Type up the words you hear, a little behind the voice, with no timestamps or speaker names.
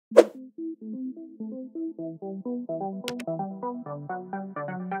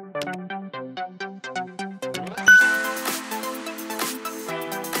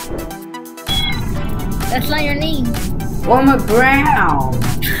That's not your name. Well, I'm a brown.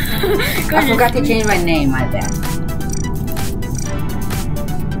 I forgot to change my name, my bad.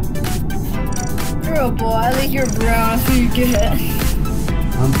 You're a boy, at least you're brown, so you get.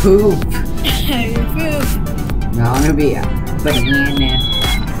 I'm poop. You're poop. No, I'm gonna be a banana.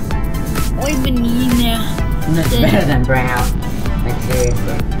 Oi, banana. That's better than brown. Like,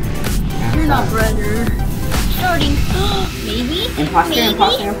 seriously. You're not brother. Starting. Maybe? Imposter,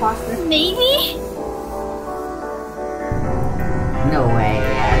 Maybe? imposter. Maybe? No way,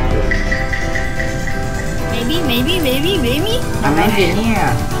 Maybe? I'm engineer.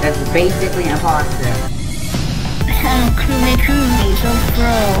 That's basically imposter. I'm crewmate, so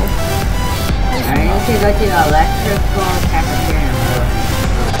pro. I need to go to the electrical cafeteria.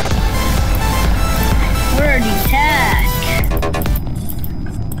 What are these tasks?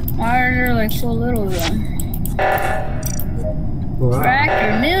 Why are there like so little of them?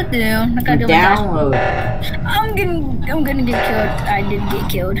 Tractor, new down. I gotta do download. I'm gonna get killed. I did get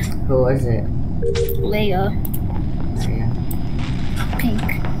killed. Who was it? Leia. Pink.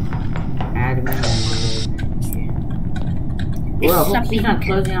 Admin. Whoa, hope she's not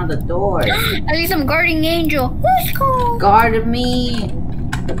closing on the doors. At least I'm guarding Angel. Let's go. Guard me.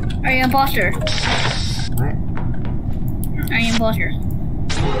 Are you imposter? What? Are you imposter?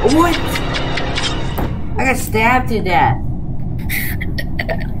 What? I got stabbed to death.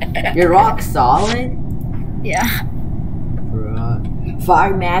 You're rock solid? Yeah. Bro.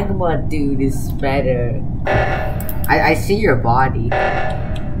 Fire magma dude is better. I see your body.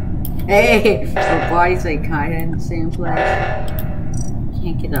 Hey, your body's like kinda in the same place.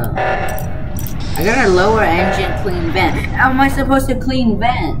 Can't get up. I got a lower engine clean vent. How am I supposed to clean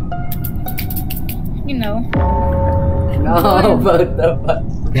vent? You know. No, both of us.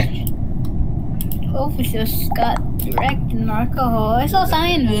 Officer Scott directing alcohol. I saw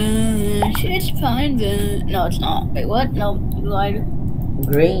sign. It's fine. No, it's not. Wait, what? No, you lied.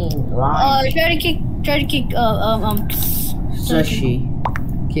 Green line. Try to kick. Sushi.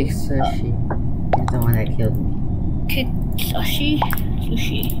 Kick Sushi. He's the one that killed me. Kick Sushi?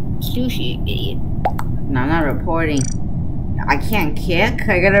 Sushi, idiot. No, I'm not reporting. I can't kick?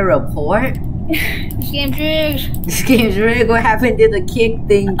 I gotta report? This game's rigged. This game's rigged? What happened to the kick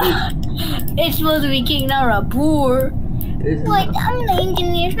thingy? It's supposed to be kick, not rapport. Like, I'm an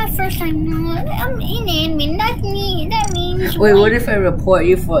engineer. It's my first time. No, I'm an admin. That's me. That means. Wait, what if I report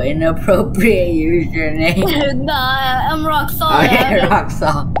you for inappropriate username? Nah, I'm rock solid. Oh, yeah, rock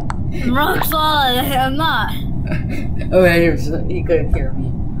solid. I'm rock solid. I'm not. Oh, he couldn't hear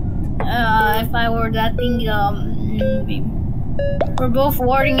me. If I were that thing, we're both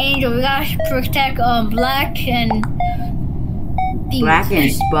warding Angel. We gotta protect Black and Black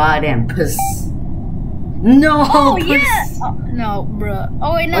and Spud and Puss. No! Oh Puss. yeah! Oh, no, bruh.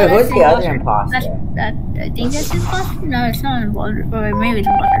 Oh wait, no. Wait, that's who's the other imposter? I think that's imposter. No, it's not imposter. Or wait, maybe it's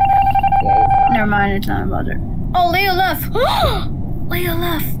imposter. Yeah, Never mind, it's not imposter. Oh, Leia left. Leia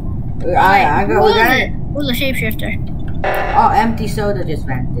left. I got. Who's a shapeshifter? Oh, empty soda just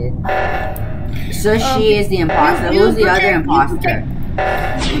vented. So she is the imposter. Who's the other imposter?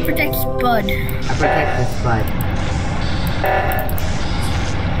 You protect Spud. I protect the Spud.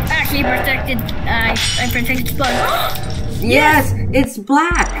 Actually protected. I protected Spud. Yes, it's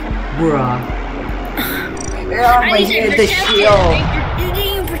Black, bruh. Oh my god, the shield. You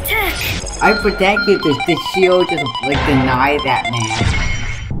didn't protect. I protected the shield. Just like deny that man.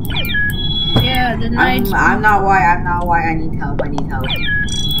 Yeah, denied. I'm not white. I need help.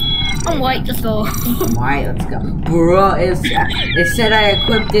 I'm white. Let's go. I'm white. Let's go, bruh. It said I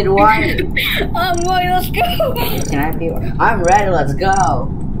equipped it white. I'm white. Let's go. Can I be? I'm red. Let's go.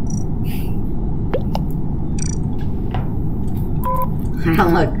 I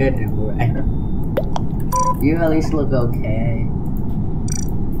don't look good in red. You at least look okay.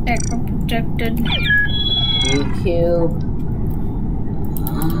 Echo protected. UQ.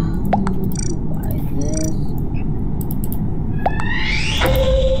 Why this?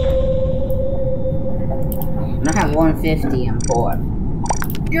 I have 150 and 4.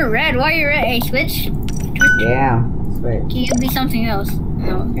 You're red. Why are you red? Hey, switch. Yeah, switch. Can you be something else?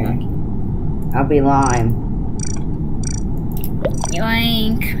 No. Okay. I'll be lime.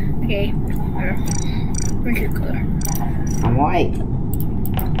 Yoink. Okay. Where's your color? I'm white.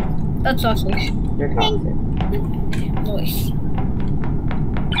 That's awesome. You're toxic. Voice.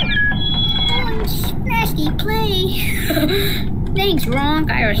 Nasty play. Thanks,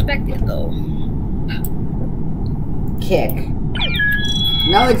 Ronk. I respect it though. Kick.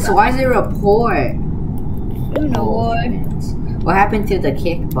 No, it's why is it report? You know what? What happened to the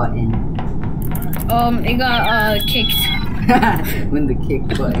kick button? It got kicked. When the kick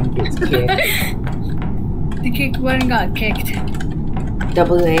button gets kicked. The kick button got kicked.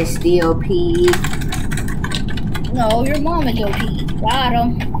 WSDOP. No, your mom is OP. Got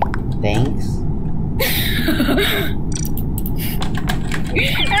him. Thanks.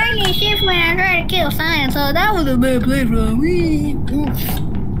 I need shift when I tried to kill science, so that was a bad play for me.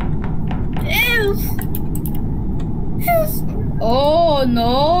 Oh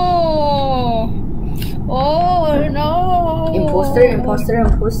no! Oh no! Imposter.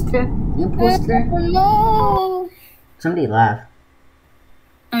 No! Somebody left.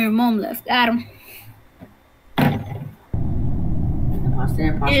 Oh, your mom left. Got him.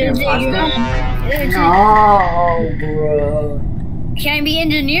 Imposter. No, bro. can I be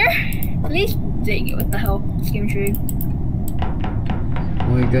engineer? Please. Dang it, what the hell? Skim trade.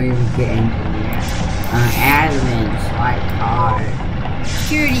 We don't even get engineer. Admin, swipe card.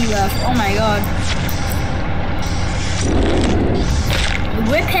 Security left. Oh my god.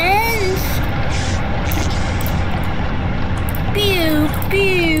 Weapons! Pew,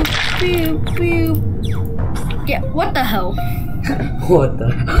 pew, pew, pew. Yeah, what the hell? What the?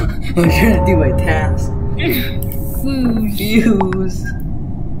 I'm trying to do my task. Fuse.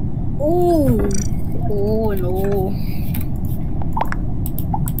 Oh. Oh no.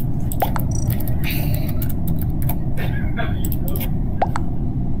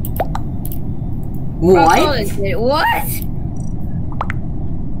 What? What?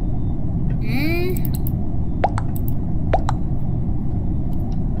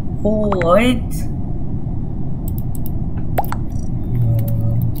 What?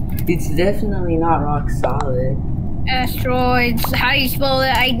 It's definitely not rock solid. Asteroids. How do you spell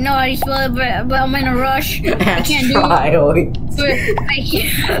it? I know how you spell it, but I'm in a rush. I can't do it.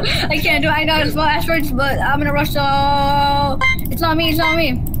 I can't do it. I know how to spell asteroids, but I'm in a rush, so it's not me. It's not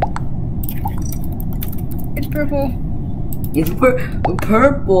me. It's purple. It's purple.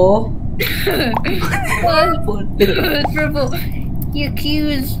 Purple. It's purple. You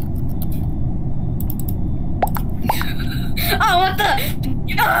accused. Oh, what the?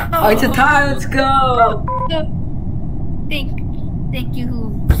 Oh, it's a tie. Let's go. Thank you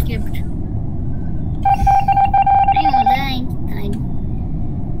who skipped. Time.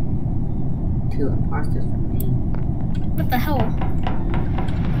 2 imposters for me. What the hell?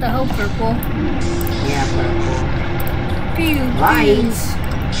 What the hell, purple? Yeah, purple. Pew, Lights.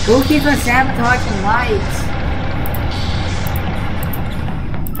 Who keeps on sabotaging lights?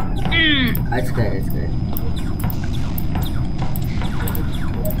 That's good. That's good.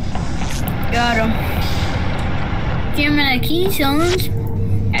 Got him. Gemini keystones.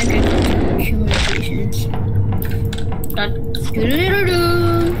 Communications.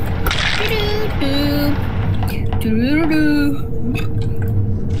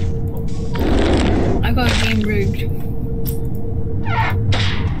 I got game rigged.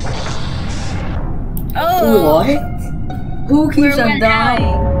 Oh! What? Who keeps on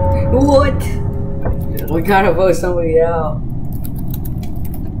dying? What? We gotta vote somebody out.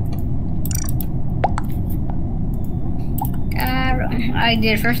 I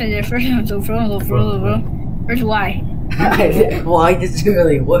did first. So First, why? Why does it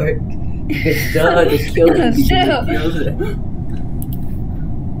really work? It's done. Just kill it.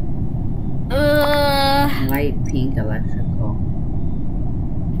 Light pink electrical.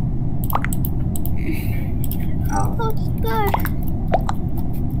 Oh. Oh God.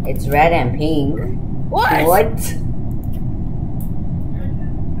 It's red and pink. What? What?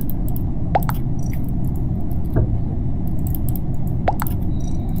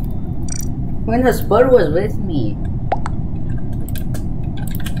 When the spur was with me.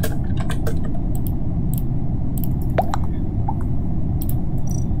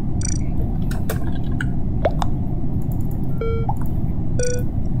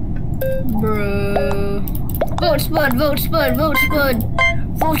 Bro. Vote Spud.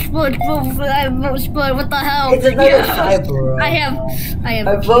 What the hell? It's another tie, bro. I have. I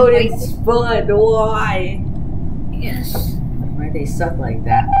voted Spud. Why? Yes. Why they suck like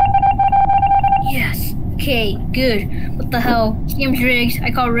that? Yes. Okay, good. What the hell? Game's rigged.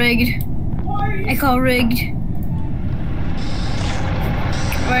 I call rigged. Why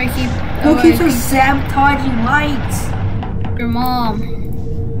Who keeps on sabotaging lights? Your mom.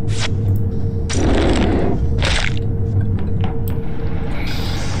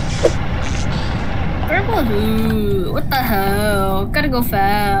 Ooh, what the hell? Gotta go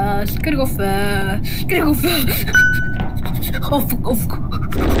fast. Oh, fuck.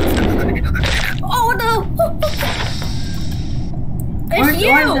 Oh, what the hell? It's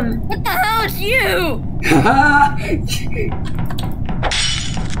you! What the hell is you?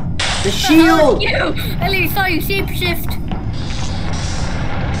 The shield! You! I literally saw you shapeshift.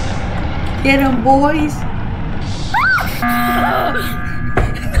 Get him, boys!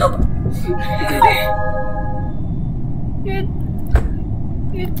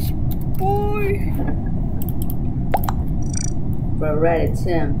 It's boy. Bro, Red, it's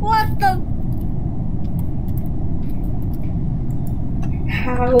him. What the?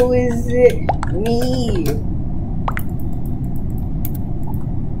 How is it me?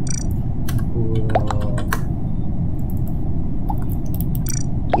 Bro.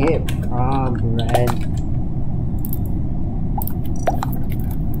 Get prom, Red.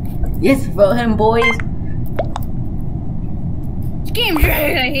 Yes, vote him, boys. Game's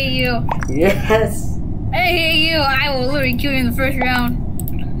right. I hate you. Yes. I hate you. I will literally kill you in the first round.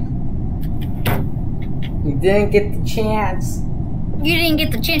 You didn't get the chance. You didn't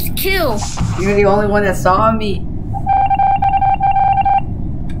get the chance to kill. You're the only one that saw me.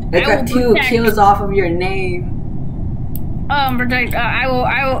 I got 2 kills off of your name. Protect. I will.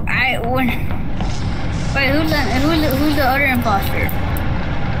 Wait, who's the other imposter?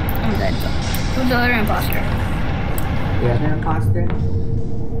 I'm dead. Who's the other imposter? The other imposter?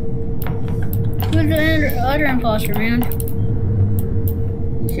 Who's the other imposter, man?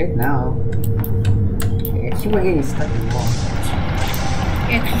 You should know. If you were getting stuck in the wall.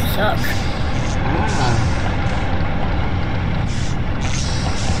 Yeah, 'cause you suck. Ah.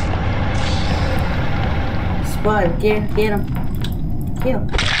 Spud, get him. Kill.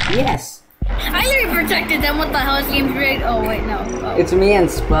 Yes. I literally protected them. What the hell is game's rigged? Oh wait, no. Oh. It's me and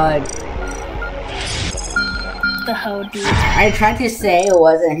Spud. What the hell, dude? I tried to say it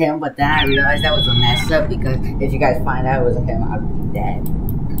wasn't him, but then I realized that was a mess up because if you guys find out it wasn't him, I'd be dead.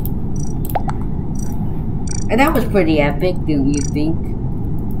 And that was pretty epic, do you think?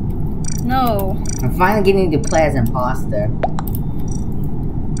 No. I'm finally getting to play as imposter.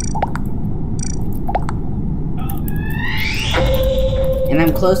 And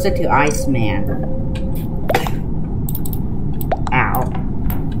I'm closer to Iceman. Ow.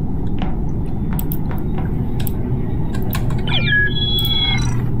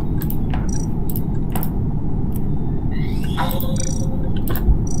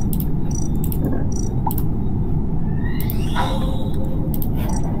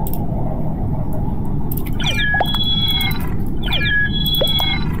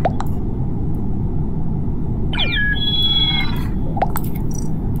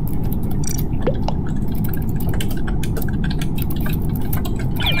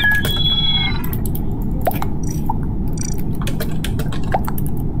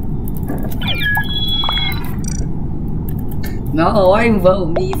 No, I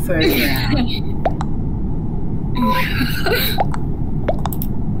vote me first round.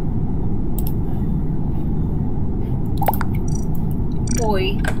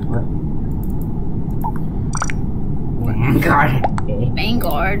 Boy. What? Vanguard.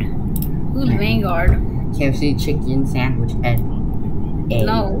 Vanguard? Who's Vanguard? KFC chicken sandwich head.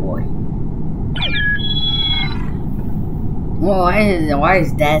 No. Boy. Well, why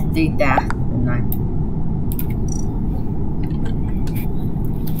is that 3,009?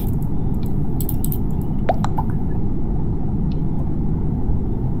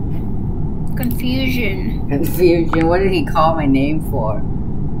 Confusion. Confusion. What did he call my name for?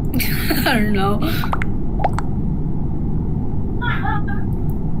 I don't know.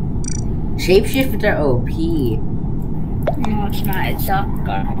 Shapeshifter OP. No, it's not. It's I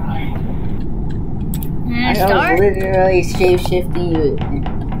was literally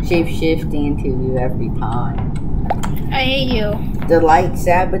shapeshifting into you every time. I hate you. The light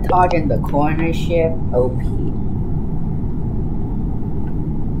sabotage and the corner shift OP.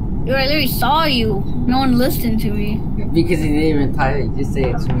 Yo, I literally saw you. No one listened to me. Because he didn't even type it, just say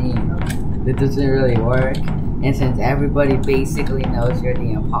it's me. That doesn't really work. And since everybody basically knows you're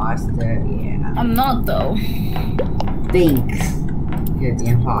the imposter, yeah. I'm not though. Thinks you're the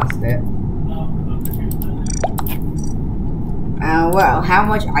imposter. Well, how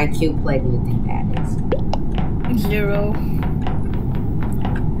much IQ play do you think that is? 0.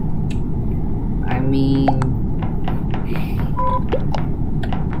 I mean,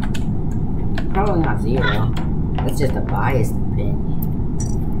 probably not 0. That's just a biased opinion.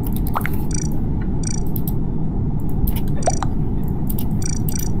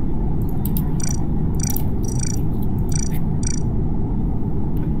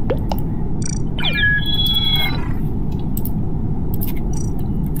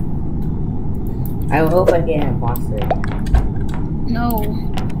 I hope I get an imposter again. No.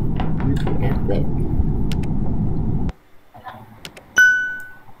 Epic.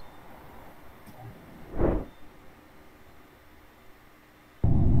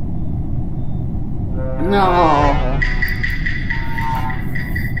 No.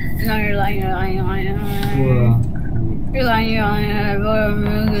 No, you're lying, you're lying, you're lying, you're lying. Whoa. You're lying, you're lying, you're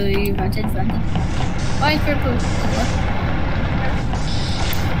lying. Vented. Why is purple?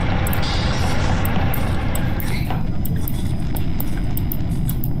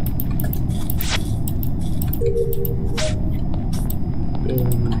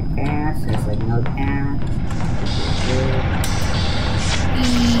 Doing my task, there's like no task.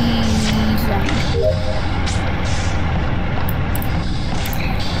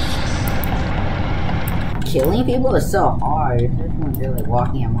 Killing people is so hard, especially when they're like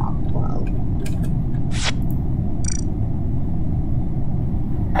walking amok cloud.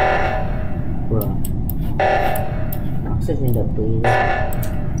 Bro. Oxygen depleted.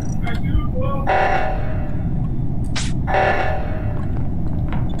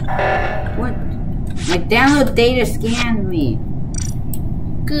 What? My download data scanned me.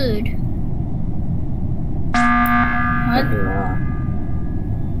 Good. What?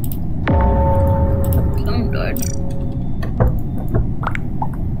 I'm good.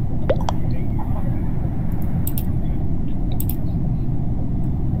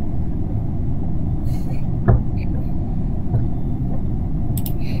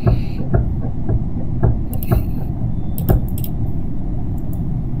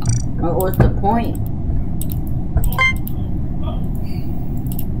 What was the point?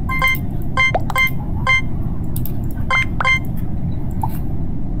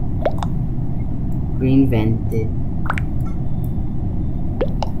 Green vented.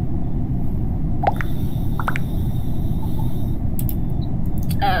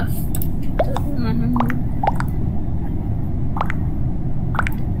 F.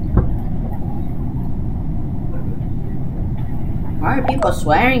 Why are people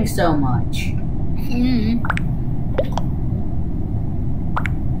swearing so much?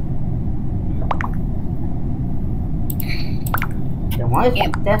 Then why is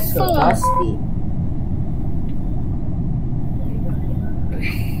that so dusty?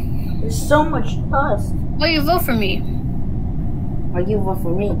 There's so much dust. Well, you vote for me. Why you vote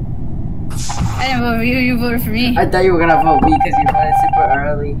for me? I didn't vote for you, you voted for me. I thought you were gonna vote me because you voted super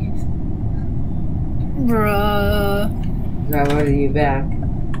early. Bruh. So I voted you back.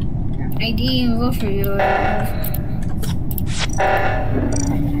 I didn't vote for you.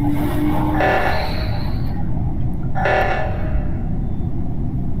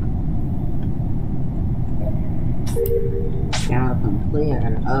 Channel complete, I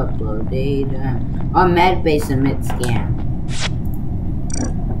gotta upload data. On Medbay submit scan.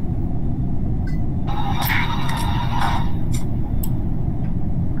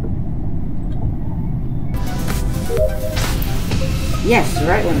 Yes,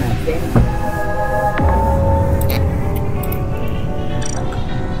 right when I'm finished.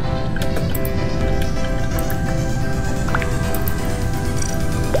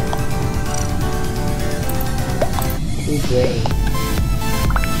 Too great.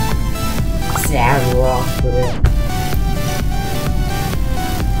 Sad rock for it.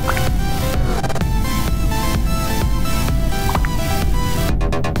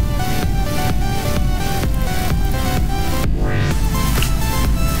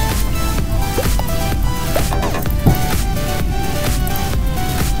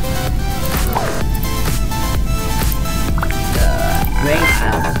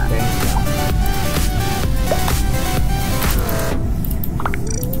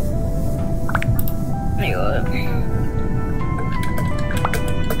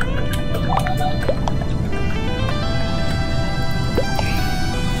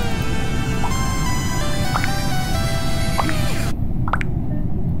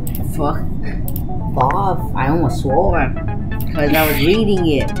 Fuck off. I almost swore because I was reading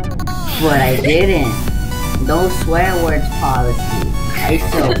it, but I didn't. No swear words policy. I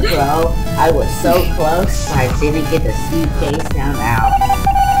so pro. I was so close, but I didn't get the CK sound out.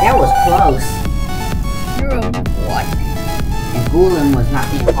 That was close. You're a bot. And Gulen was not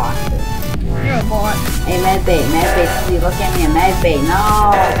the imposter. You're a bot. Hey, Medbay, please look at me, Medbay,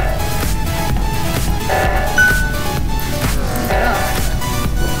 no!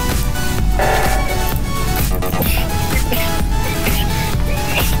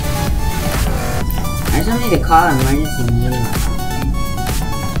 I just need to call an emergency meeting.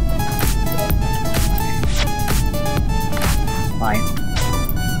 Why?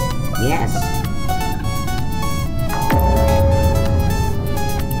 Yes.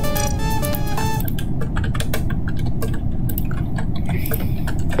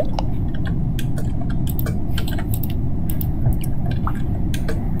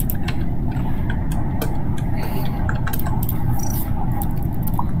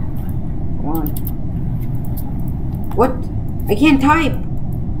 Come on. I can't type.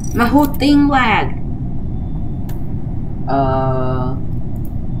 My whole thing lagged.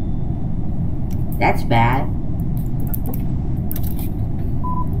 That's bad.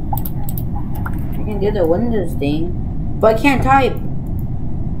 I can do the Windows thing, but I can't type.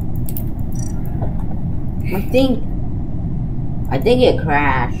 I think it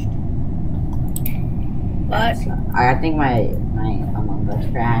crashed. What? I think my Among Us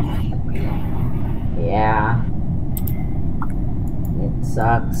crashed. Yeah. It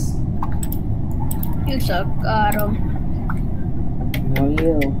sucks. You suck, Adam. How are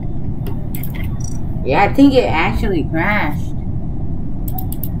you? Yeah, I think it actually crashed.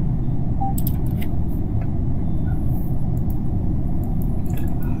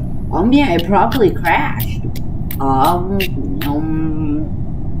 Yeah, it probably crashed.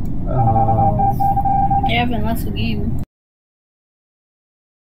 Yeah, Evan, let's game.